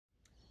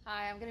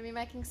Hi, I'm going to be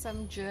making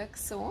some jerk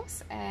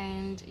sauce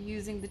and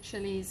using the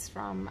chilies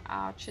from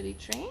our chili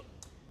tree.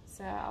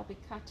 So I'll be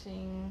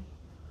cutting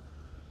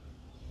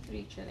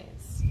 3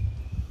 chilies.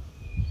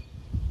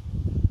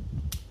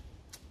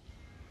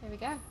 There we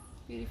go,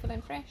 beautiful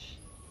and fresh.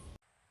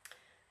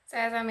 So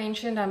as I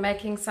mentioned, I'm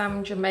making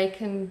some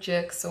Jamaican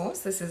jerk sauce.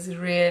 This is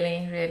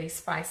really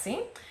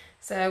spicy.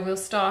 So we'll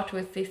start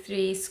with the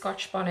 3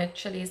 Scotch bonnet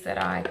chilies that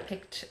I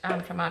picked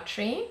from our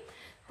tree.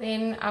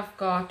 Then I've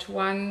got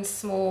 1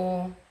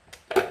 small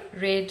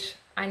red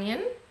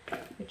onion,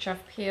 which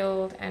I've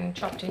peeled and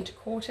chopped into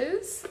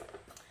quarters.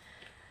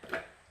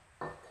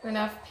 Then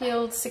I've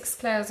peeled 6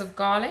 cloves of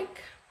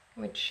garlic,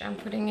 which I'm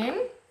putting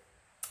in.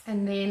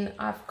 And then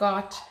I've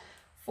got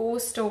 4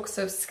 stalks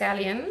of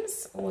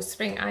scallions or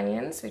spring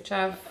onions, which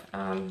I've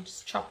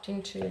just chopped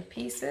into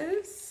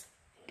pieces.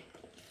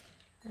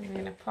 I'm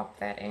going to pop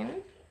that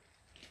in.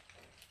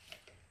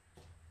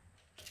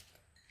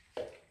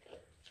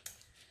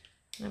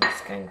 I'm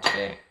just going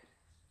to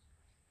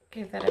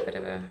give that a bit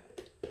of a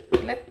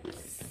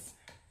blitz.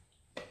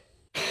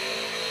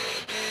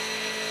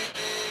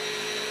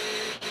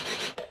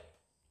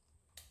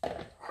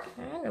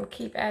 And we'll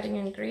keep adding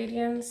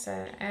ingredients,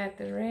 so add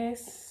the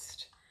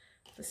rest,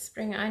 the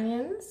spring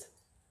onions.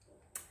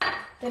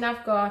 Then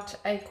I've got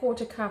a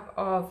 1/4 cup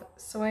of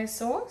soy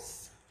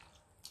sauce.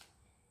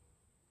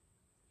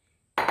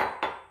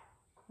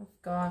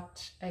 I've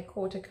got a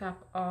 1/4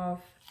 cup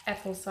of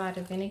apple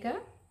cider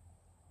vinegar.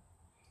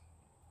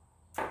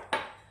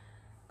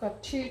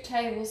 Got 2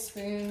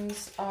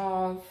 tablespoons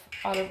of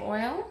olive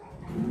oil.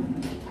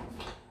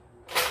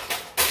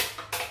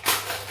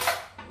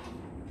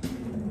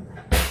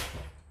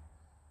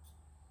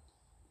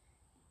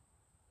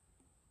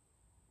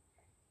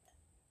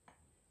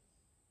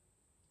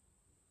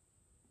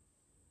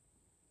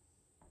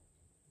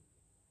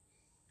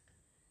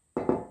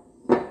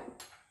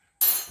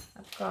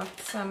 I've got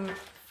some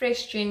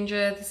fresh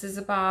ginger. This is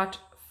about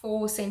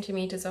 4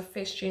 centimeters of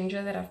fresh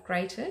ginger that I've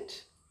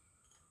grated.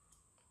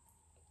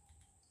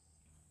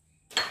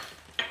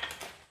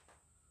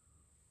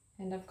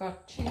 And I've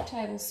got 2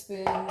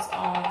 tablespoons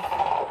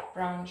of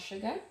brown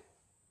sugar.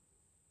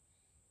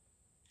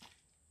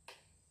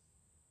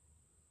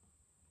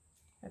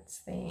 That's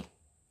the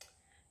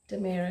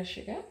Demerara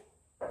sugar.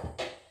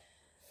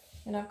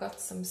 And I've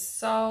got some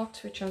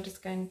salt, which I'm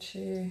just going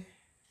to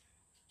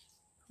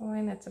pour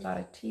in. That's about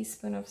 1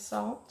 teaspoon of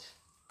salt.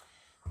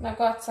 And I've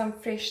got some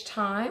fresh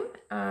thyme.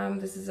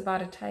 This is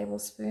about 1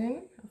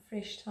 tablespoon of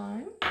fresh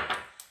thyme.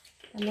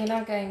 And then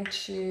I'm going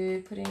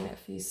to put in a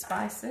few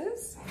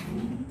spices.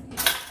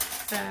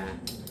 So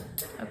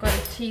I've got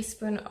 1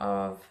 teaspoon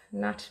of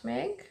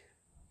nutmeg.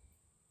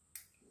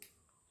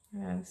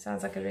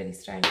 Sounds like a really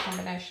strange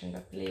combination,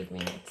 but believe me,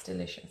 it's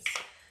delicious.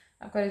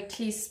 I've got 1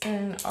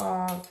 teaspoon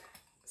of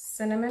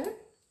cinnamon.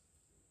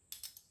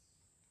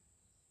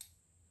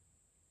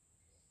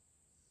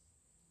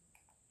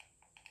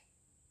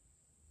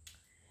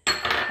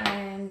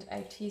 And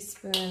 1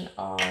 teaspoon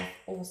of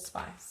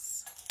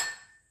allspice.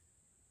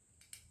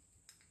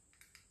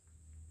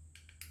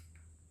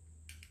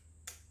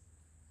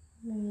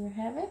 There you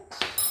have it.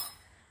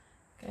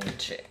 Going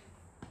to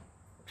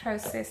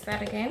process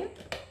that again.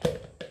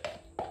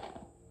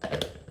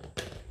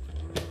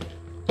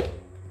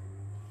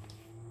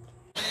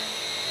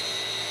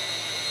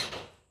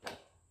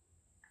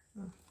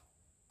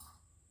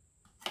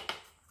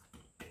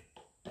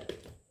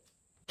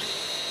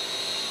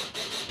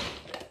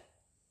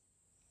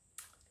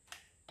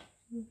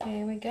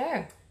 There we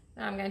go.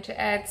 Now I'm going to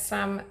add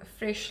some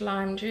fresh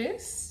lime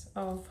juice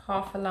of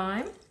 1/2 a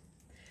lime,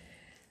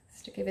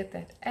 just to give it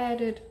that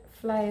added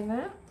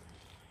flavor.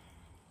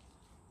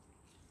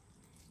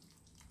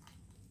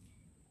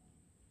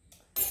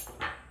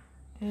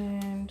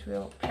 And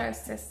we'll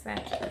process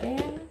that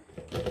again.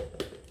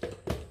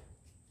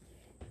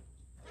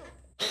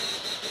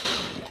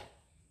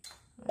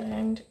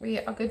 And we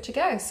are good to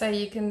go. So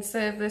you can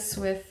serve this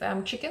with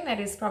chicken. That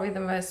is probably the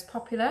most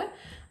popular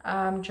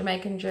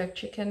Jamaican jerk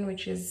chicken,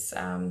 which is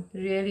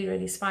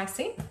really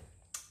spicy.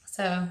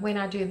 So when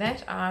I do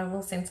that, I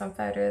will send some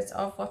photos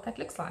of what that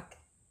looks like.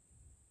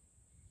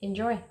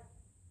 Enjoy.